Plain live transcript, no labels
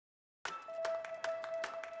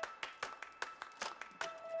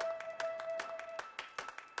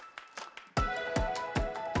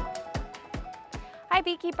Hi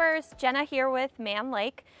beekeepers, Jenna here with Mann.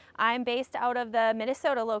 I'm based out of the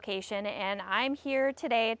Minnesota location and I'm here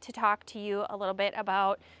today to talk to you a little bit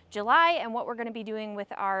about July and what we're going to be doing with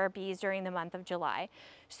our bees during the month of July.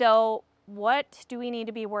 So what do we need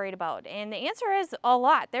to be worried about? And the answer is a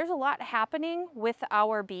lot. There's a lot happening with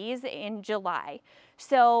our bees in July.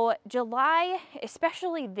 So July,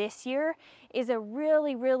 especially this year, is a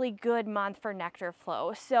really good month for nectar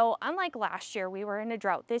flow. So unlike last year, we were in a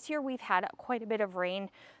drought. This year we've had quite a bit of rain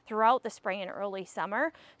throughout the spring and early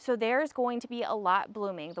summer. So there's going to be a lot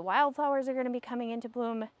blooming. The wildflowers are going to be coming into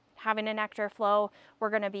bloom, having a nectar flow. We're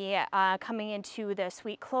going to be coming into the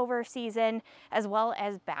sweet clover season as well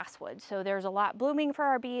as basswood. So there's a lot blooming for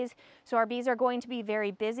our bees. So our bees are going to be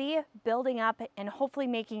very busy building up and hopefully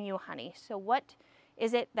making you honey. So what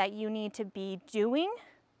is it that you need to be doing?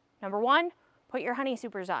 Number one, put your honey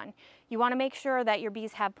supers on. You want to make sure that your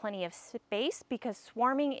bees have plenty of space because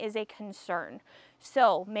swarming is a concern.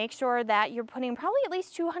 So make sure that you're putting probably at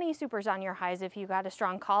least 2 honey supers on your hives if you got a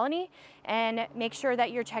strong colony, and make sure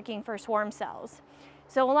that you're checking for swarm cells.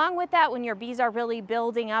 So along with that, when your bees are really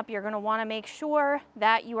building up, you're going to want to make sure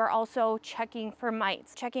that you are also checking for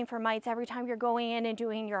mites. Checking for mites every time you're going in and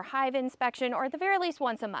doing your hive inspection, or at the very least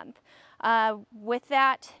once a month. With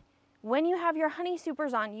that, when you have your honey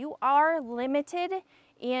supers on, you are limited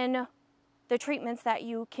in the treatments that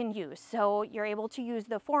you can use. So you're able to use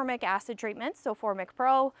the formic acid treatments, so Formic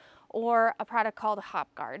Pro, or a product called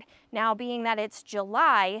HopGuard. Now, being that it's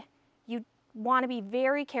July, you want to be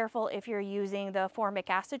very careful if you're using the formic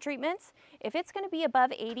acid treatments. If it's going to be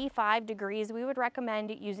above 85 degrees, we would recommend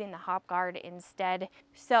using the HopGuard instead.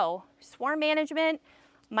 So swarm management,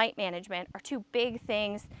 mite management are 2 big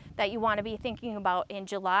things that you want to be thinking about in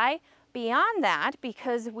July. Beyond that,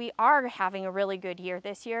 because we are having a really good year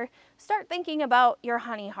this year, start thinking about your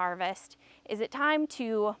honey harvest. Is it time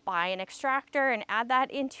to buy an extractor and add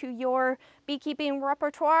that into your beekeeping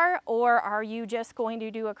repertoire, or are you just going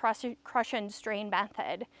to do a crush and strain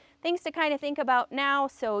method? Things to kind of think about now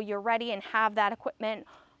so you're ready and have that equipment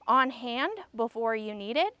on hand before you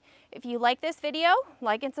need it. If you like this video,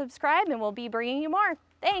 like and subscribe, and we'll be bringing you more.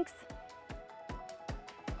 Thanks.